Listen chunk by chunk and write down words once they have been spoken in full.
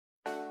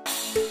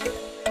What's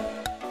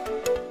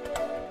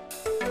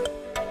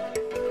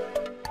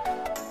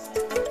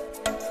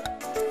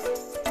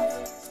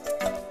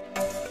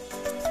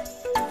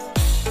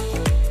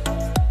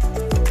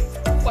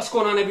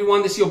going on,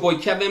 everyone? This is your boy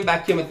Kevin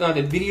back here with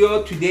another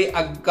video. Today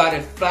I got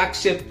a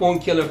flagship phone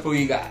killer for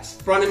you guys.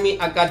 In front of me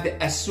I got the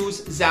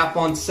ASUS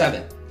ZenFone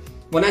 7.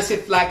 When I say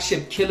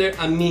flagship killer,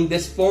 I mean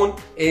this phone,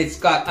 it's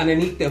got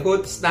underneath the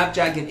hood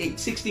Snapdragon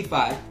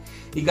 865.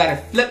 You got a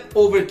flip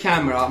over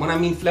camera. When I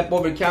mean flip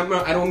over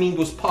camera, I don't mean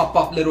those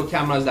pop-up little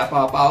cameras that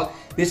pop out.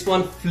 This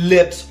one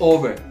flips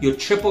over. Your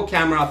triple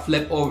camera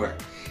flip over.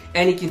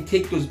 And you can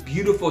take those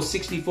beautiful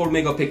 64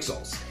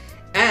 megapixels.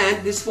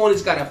 And this phone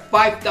has got a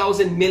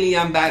 5,000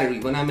 milliamp battery.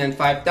 When I mean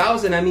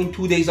 5,000, I mean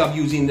 2 days of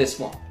using this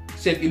phone.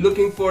 So if you're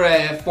looking for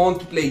a phone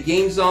to play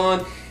games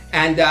on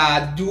and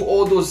do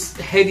all those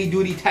heavy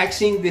duty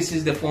texting, this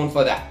is the phone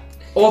for that.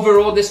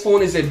 Overall, this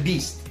phone is a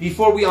beast.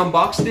 Before we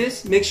unbox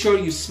this, make sure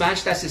you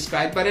smash that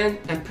subscribe button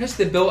and press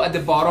the bell at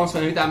the bottom so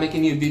every time I make a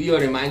new video,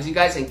 it reminds you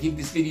guys, and give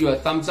this video a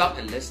thumbs up,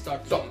 and let's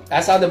start. So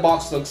that's how the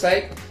box looks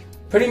like.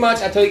 Pretty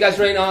much, I tell you guys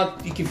right now,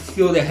 you can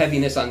feel the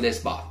heaviness on this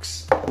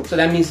box. So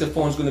that means the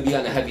phone's gonna be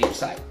on the heavier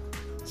side.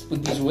 Let's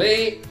put these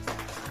away.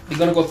 We're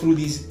gonna go through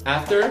these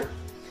after.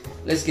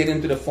 Let's get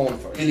into the phone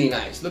first. Really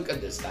nice. Look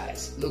at this,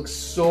 guys. Looks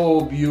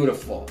so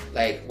beautiful.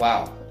 Like,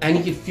 wow. And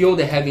you can feel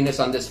the heaviness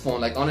on this phone.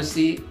 Like,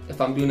 honestly,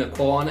 if I'm doing a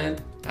call on it,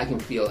 I can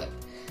feel it.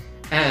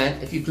 And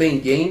if you're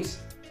playing games,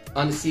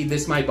 honestly,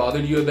 this might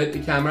bother you a bit, the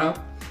camera.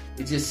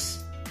 It's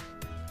just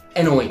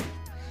annoying.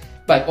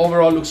 But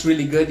overall, looks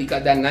really good. You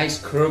got that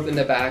nice curve in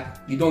the back.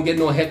 You don't get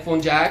no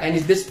headphone jack. And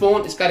this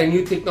phone, it's got a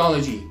new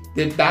technology.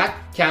 The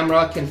back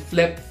camera can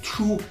flip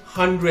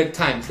 200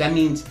 times. That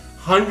means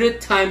 100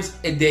 times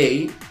a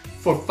day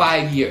for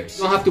 5 years.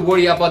 You don't have to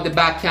worry about the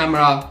back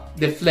camera,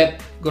 the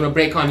flip gonna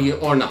break on you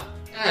or not.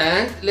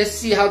 And let's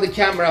see how the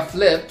camera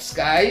flips,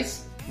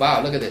 guys.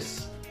 Wow, look at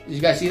this. Did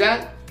you guys see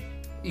that?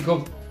 You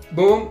go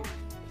boom,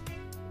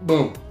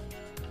 boom,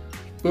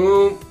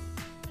 boom.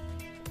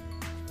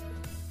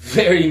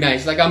 Very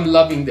nice. Like, I'm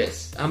loving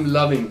this. I'm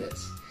loving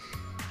this.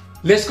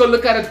 Let's go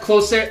look at it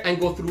closer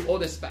and go through all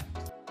the specs.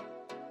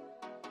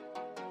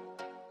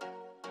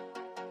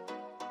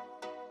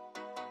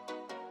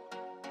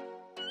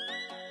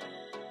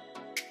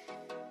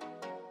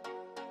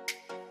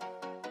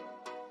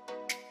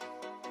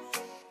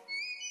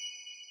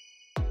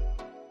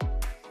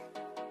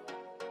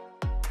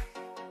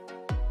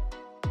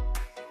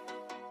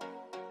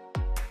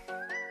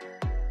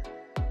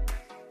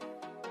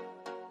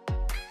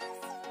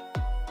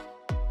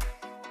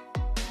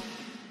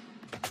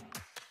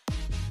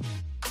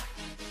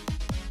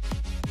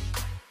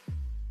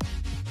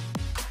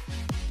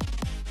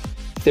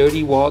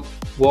 .30-watt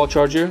wall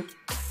charger,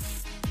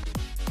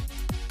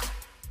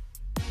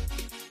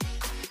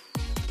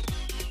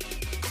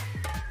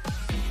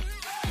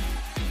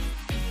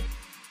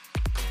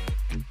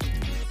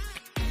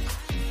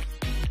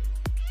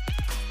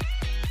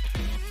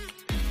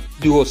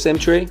 dual SIM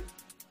tray,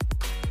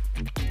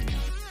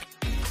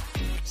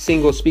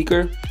 single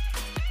speaker,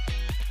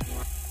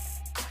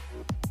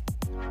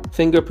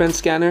 fingerprint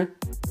scanner,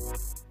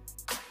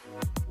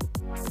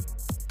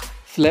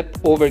 flip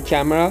over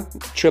camera,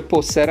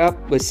 triple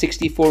setup with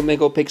 64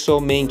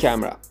 megapixel main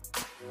camera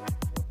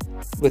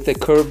with a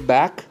curved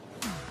back,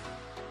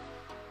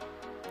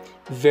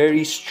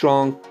 very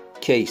strong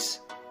case.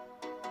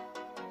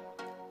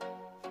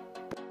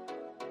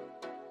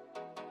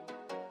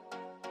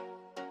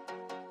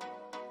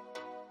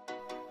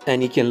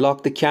 And you can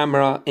lock the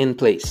camera in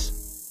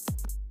place.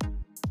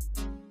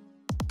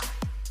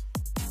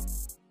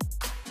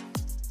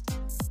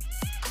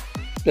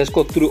 Let's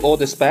go through all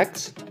the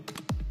specs.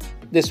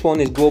 This one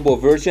is global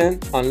version,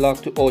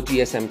 unlocked to all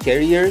GSM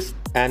carriers,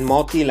 and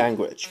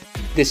multi-language.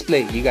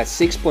 Display, you got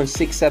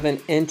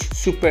 6.67 inch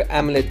Super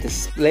AMOLED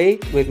display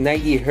with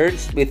 90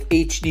 Hz with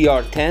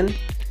HDR10.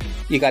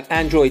 You got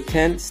Android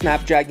 10,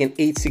 Snapdragon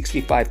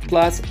 865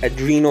 Plus,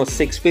 Adreno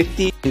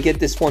 650. You can get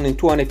this one in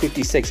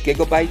 256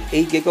 gigabyte,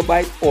 8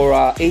 gigabyte, or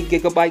 8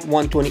 gigabyte,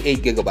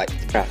 128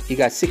 gigabyte. You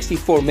got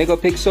 64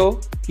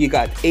 megapixel, you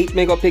got 8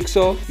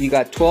 megapixel, you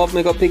got 12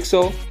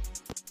 megapixel.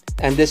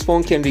 And this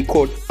phone can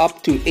record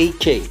up to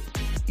 8K.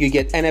 You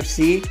get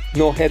NFC,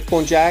 no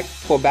headphone jack.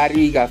 For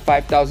battery, you got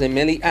 5,000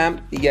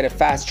 milliamp. You get a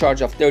fast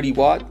charge of 30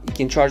 watt. You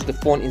can charge the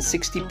phone in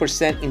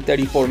 60% in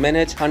 34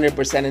 minutes,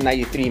 100% in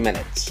 93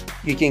 minutes.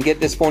 You can get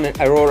this phone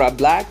in Aurora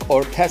Black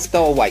or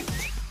Pastel White.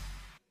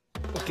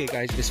 Okay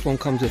guys, this phone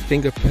comes with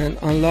fingerprint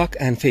unlock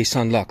and face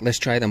unlock. Let's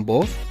try them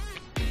both.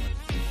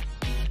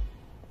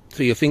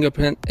 So your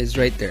fingerprint is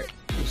right there.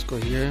 Let's go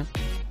here.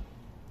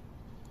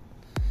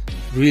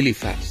 Really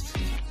fast.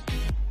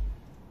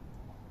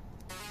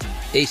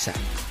 ASAP,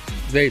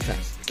 very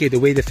fast. Okay, the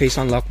way the face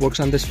unlock works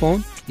on this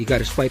phone, you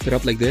gotta swipe it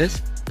up like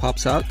this,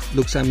 pops out,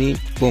 looks at me,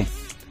 boom.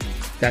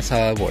 That's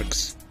how it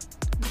works.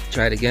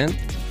 Try it again.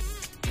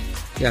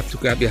 You have to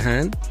grab your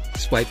hand,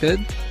 swipe it,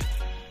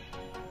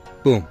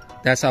 boom.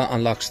 That's how it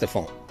unlocks the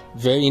phone.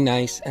 Very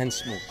nice and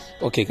smooth.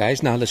 Okay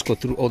guys, now let's go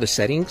through all the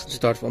settings.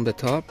 Start from the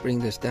top, bring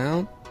this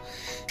down.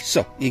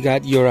 So you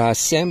got your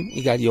SIM,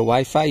 you got your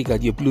Wi-Fi, you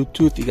got your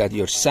Bluetooth, you got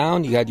your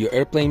sound, you got your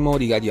airplane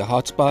mode, you got your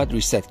hotspot,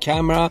 reset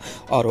camera,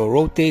 auto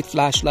rotate,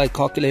 flashlight,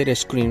 calculator,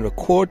 screen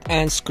record,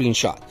 and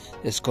screenshot.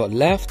 Let's go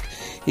left.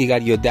 You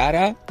got your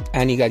data,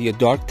 and you got your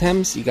dark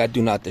temps, you got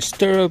do not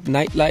disturb,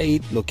 night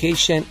light,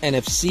 location,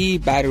 NFC,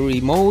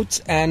 battery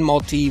modes, and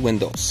multi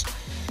windows.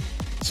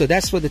 So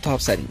that's for the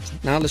top settings.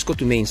 Now let's go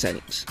to main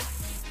settings.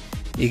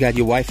 You got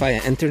your Wi-Fi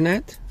and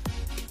internet.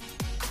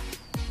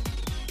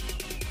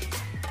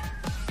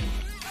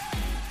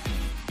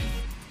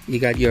 You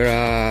got your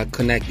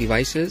connect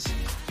devices,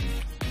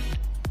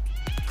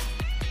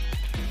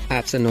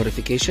 apps and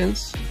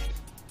notifications,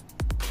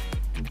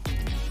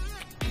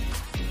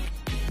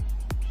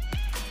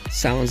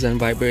 sounds and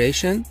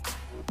vibration,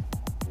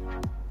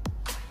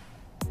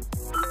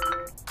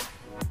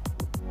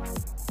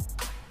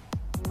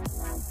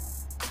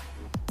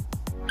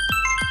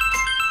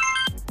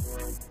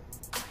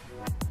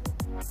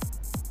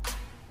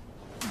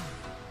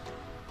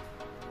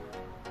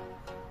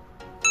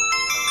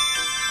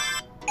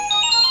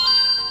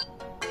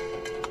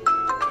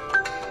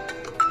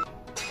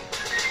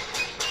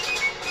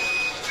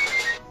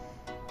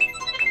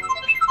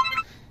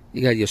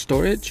 you got your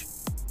storage,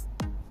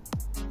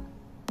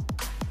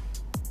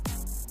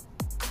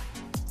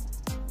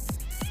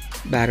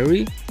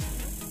 battery,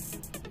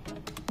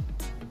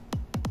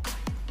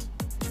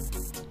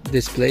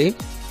 display.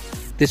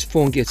 This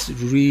phone gets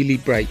really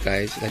bright,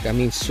 guys, like I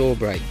mean so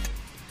bright.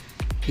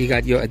 You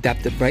got your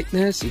adaptive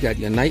brightness, you got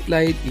your night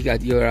light, you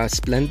got your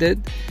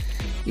splendid,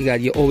 you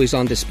got your always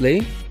on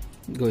display.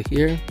 Go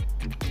here,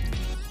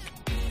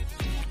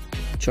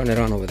 turn it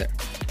on over there.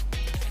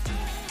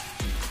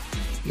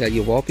 You got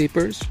your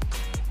wallpapers.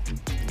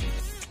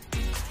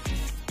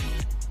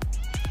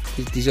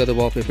 These are the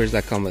wallpapers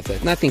that come with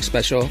it. Nothing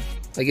special.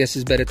 I guess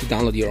it's better to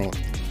download your own.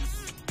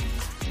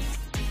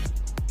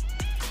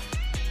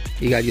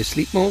 You got your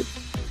sleep mode,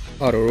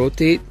 auto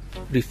rotate,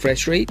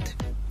 refresh rate.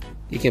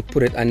 You can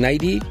put it at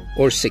 90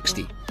 or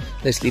 60.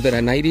 Let's leave it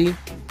at 90.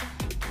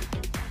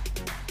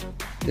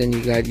 Then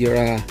you got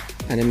your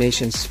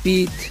animation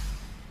speed,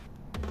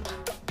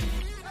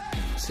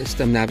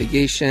 system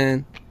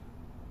navigation,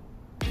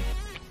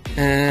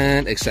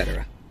 and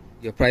etc.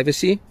 Your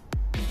privacy,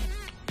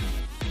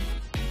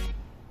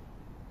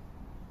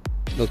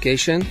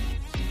 location,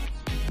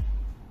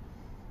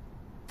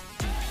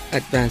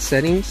 advanced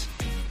settings,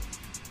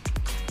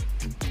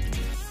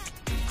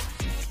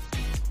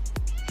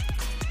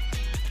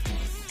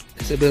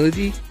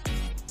 visibility,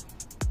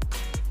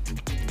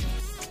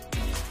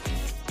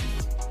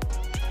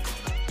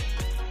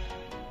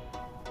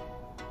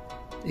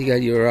 you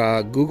got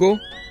your Google,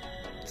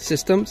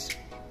 systems,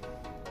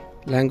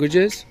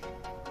 languages,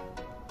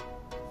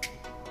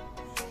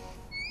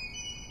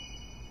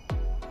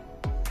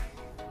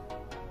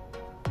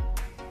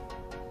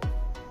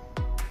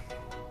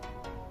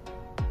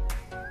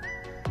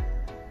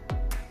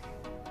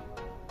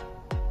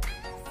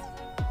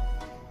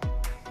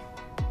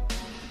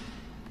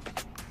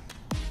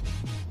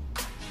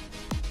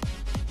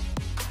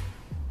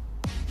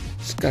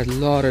 it's got a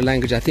lot of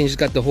language. I think it's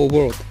got the whole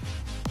world.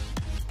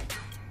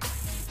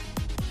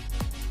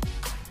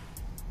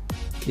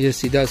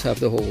 Yes, he does have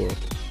the whole world.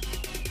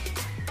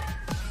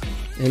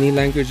 Any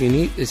language you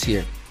need is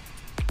here.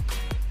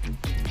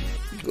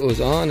 Goes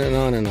on and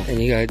on and on.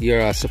 And you got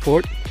your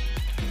support.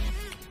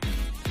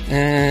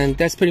 And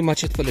that's pretty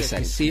much it for the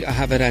settings. See, I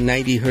have it at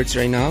 90 Hertz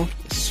right now.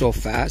 It's so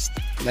fast.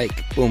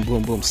 Like boom,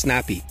 boom, boom,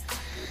 snappy.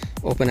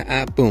 Open an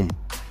app, boom.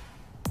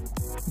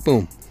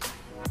 Boom.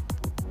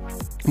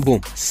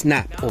 Boom,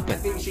 snap, open. I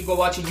think you should go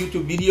watch a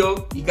YouTube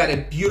video. You got a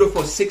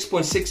beautiful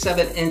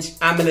 6.67 inch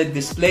AMOLED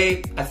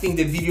display. I think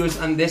the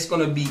videos on this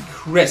gonna be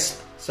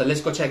crisp. So let's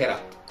go check it out.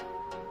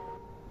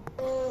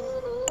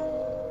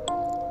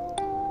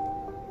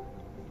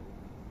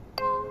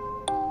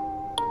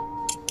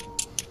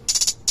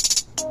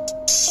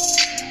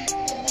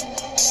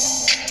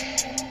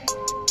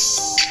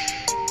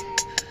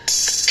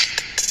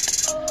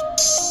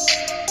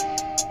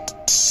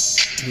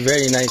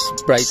 Very nice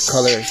bright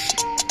colors.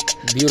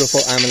 Beautiful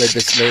AMOLED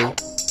display.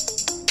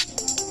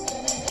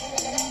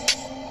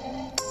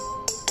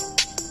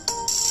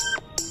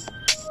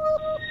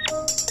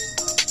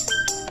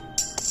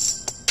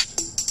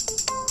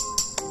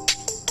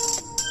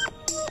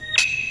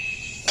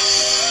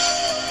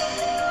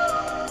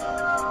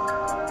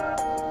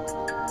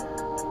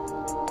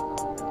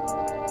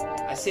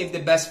 I saved the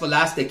best for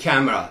last, the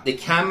camera. The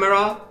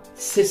camera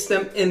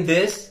system in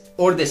this,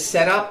 or the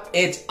setup,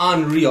 it's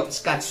unreal.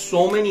 It's got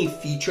so many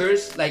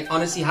features, like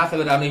honestly half of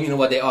it I don't even know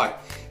what they are.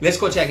 Let's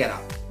go check it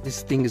out.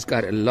 This thing has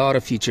got a lot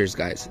of features,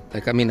 guys,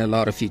 like I mean a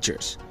lot of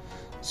features.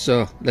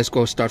 So let's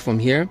go start from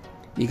here.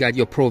 You got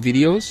your pro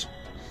videos,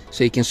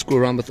 so you can screw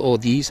around with all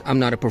these. I'm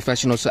not a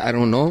professional, so I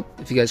don't know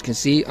if you guys can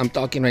see. I'm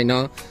talking right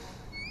now.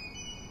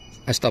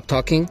 I stop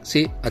talking,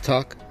 see, I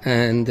talk,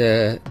 and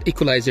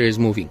equalizer is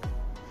moving.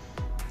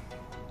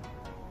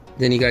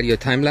 Then you got your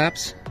time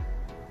lapse.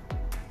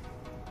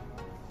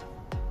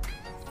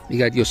 You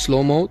got your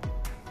slow mode,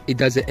 it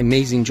does an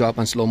amazing job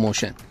on slow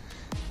motion.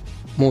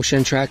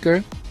 Motion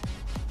tracker.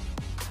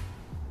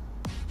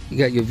 You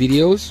got your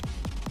videos.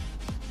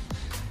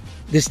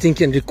 This thing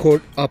can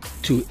record up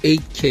to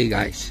 8K,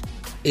 guys.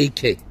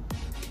 8K.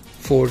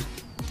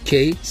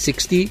 4K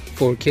 60,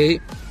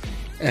 4K,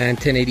 and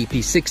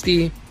 1080p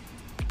 60.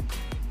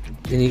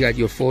 Then you got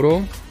your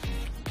photo.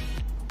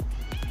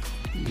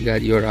 You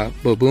got your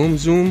ba-boom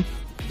zoom.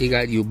 You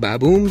got your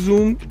ba-boom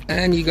zoom.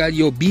 And you got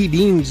your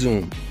B-beam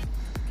zoom.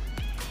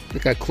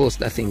 Look how close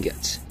that thing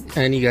gets.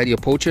 And you got your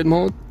portrait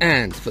mode.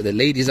 And for the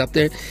ladies up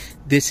there,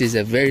 this is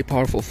a very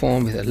powerful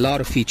phone with a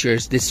lot of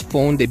features. This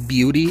phone, the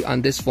beauty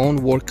on this phone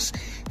works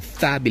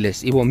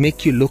fabulous. It will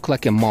make you look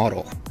like a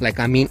model, like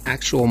I mean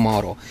actual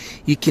model.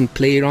 You can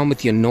play around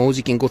with your nose.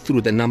 You can go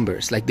through the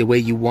numbers like the way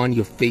you want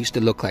your face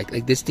to look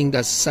like this thing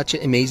does such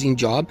an amazing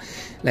job.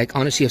 Like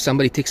honestly, if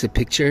somebody takes a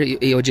picture,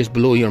 it will just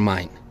blow your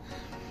mind.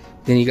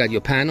 Then you got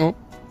your panel,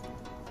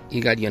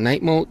 you got your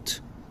night mode,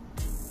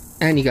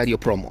 and you got your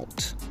pro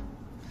mode.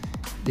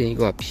 Then you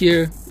go up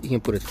here, you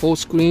can put it full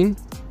screen.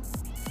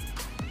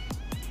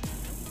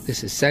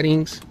 This is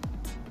settings.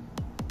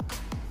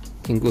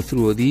 You can go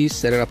through all these,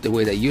 set it up the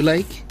way that you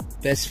like.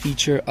 Best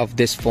feature of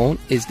this phone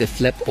is the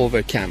flip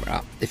over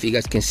camera. If you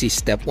guys can see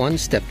step 1,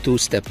 step 2,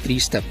 step 3,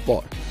 step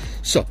 4.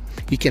 So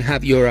you can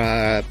have your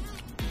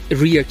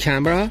rear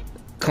camera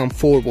come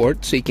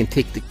forward so you can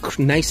take the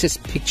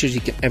nicest pictures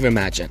you can ever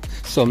imagine.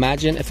 So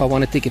imagine if I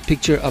want to take a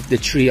picture of the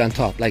tree on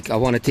top, like I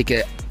want to take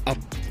it up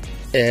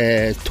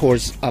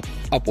towards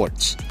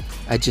upwards.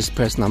 I just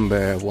press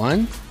number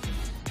 1,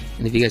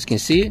 and if you guys can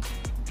see,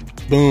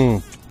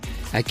 boom.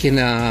 I can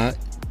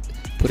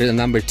put it at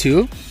number 2.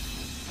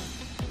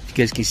 If you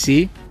guys can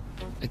see,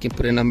 I can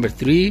put it number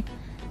 3.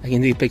 I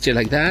can take a picture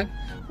like that,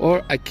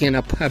 or I can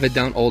have it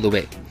down all the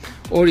way,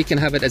 or you can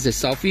have it as a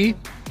selfie.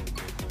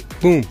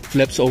 Boom,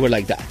 flips over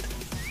like that,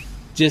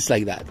 just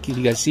like that. Can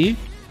you guys see? You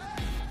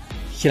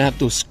can have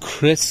those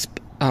crisp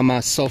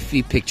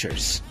selfie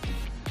pictures.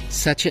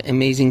 Such an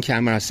amazing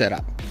camera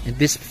setup, and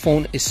this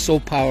phone is so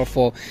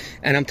powerful.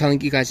 And I'm telling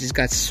you guys, it's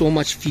got so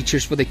much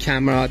features for the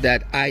camera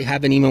that I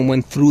haven't even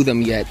went through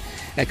them yet.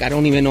 Like I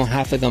don't even know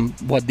half of them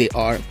what they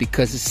are,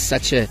 because it's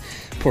such a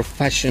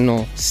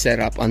professional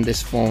setup on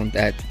this phone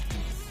that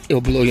it'll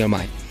blow your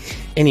mind.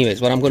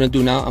 Anyways, what I'm gonna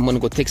do now, I'm gonna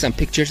go take some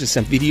pictures and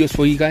some videos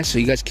for you guys, so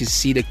you guys can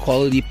see the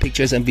quality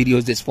pictures and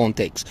videos this phone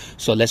takes.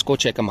 So let's go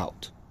check them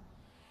out.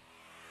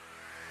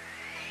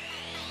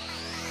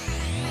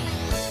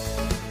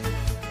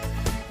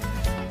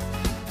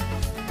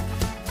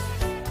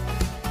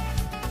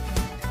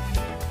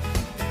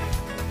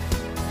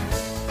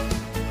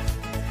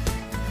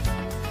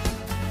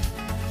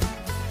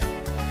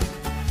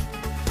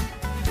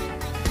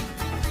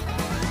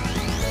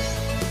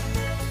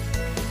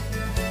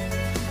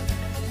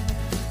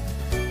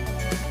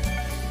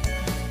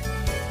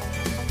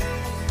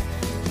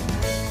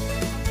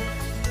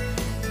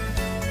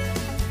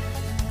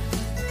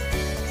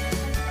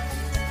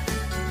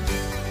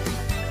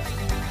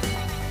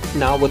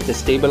 Now with the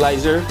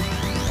stabilizer,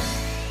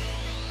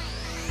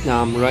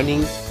 now I'm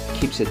running,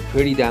 keeps it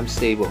pretty damn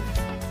stable.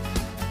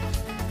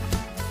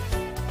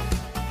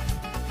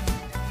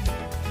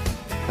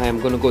 I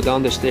am gonna go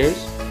down the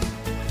stairs.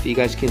 If you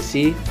guys can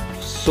see,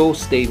 so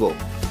stable.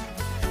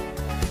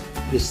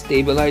 The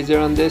stabilizer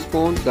on this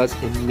phone does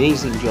an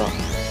amazing job.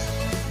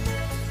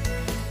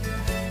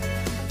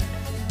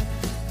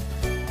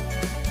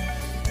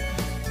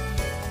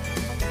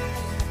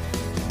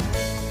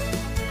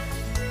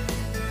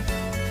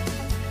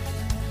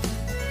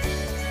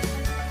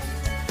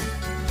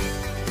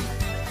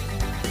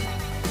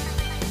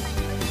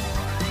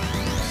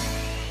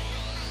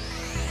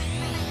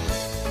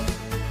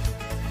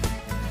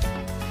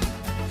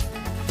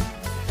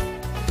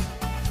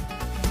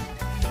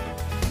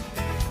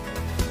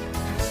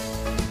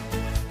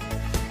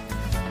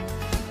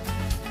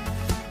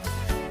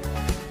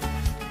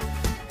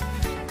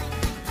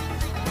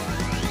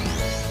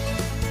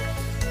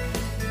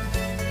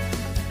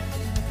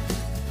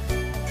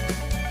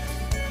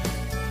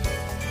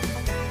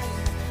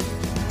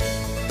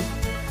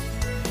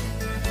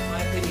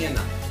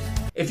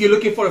 If you're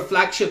looking for a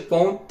flagship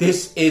phone,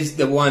 this is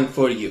the one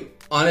for you.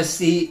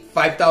 Honestly,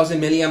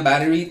 5,000 milliamp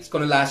battery, it's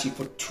gonna last you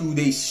for 2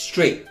 days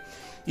straight.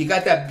 You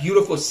got that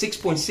beautiful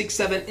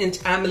 6.67-inch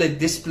AMOLED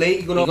display.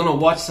 You're gonna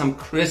watch some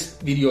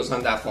crisp videos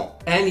on that phone.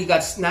 And you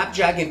got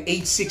Snapdragon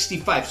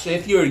 865. So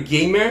if you're a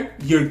gamer,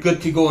 you're good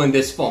to go in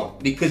this phone,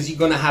 because you're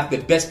gonna have the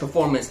best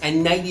performance.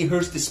 And 90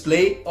 Hz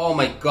display, oh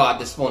my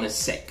God, this phone is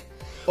sick.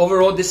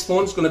 Overall, this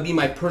phone is gonna be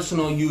my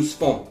personal use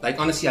phone. Like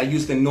honestly, I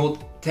use the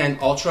Note 10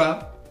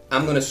 Ultra.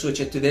 I'm gonna switch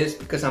it to this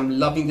because I'm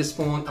loving this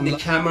phone. The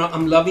camera,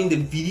 I'm loving the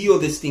video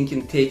this thing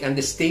can take, and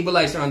the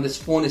stabilizer on this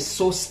phone is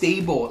so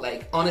stable.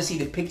 Like honestly,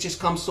 the pictures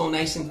come so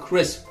nice and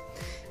crisp.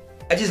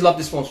 I just love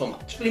this phone so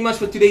much. Pretty much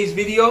for today's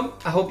video.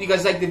 I hope you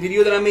guys like the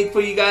video that I made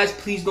for you guys.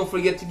 Please don't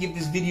forget to give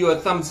this video a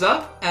thumbs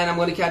up, and I'm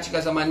gonna catch you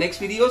guys on my next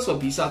video, so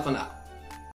peace out for now.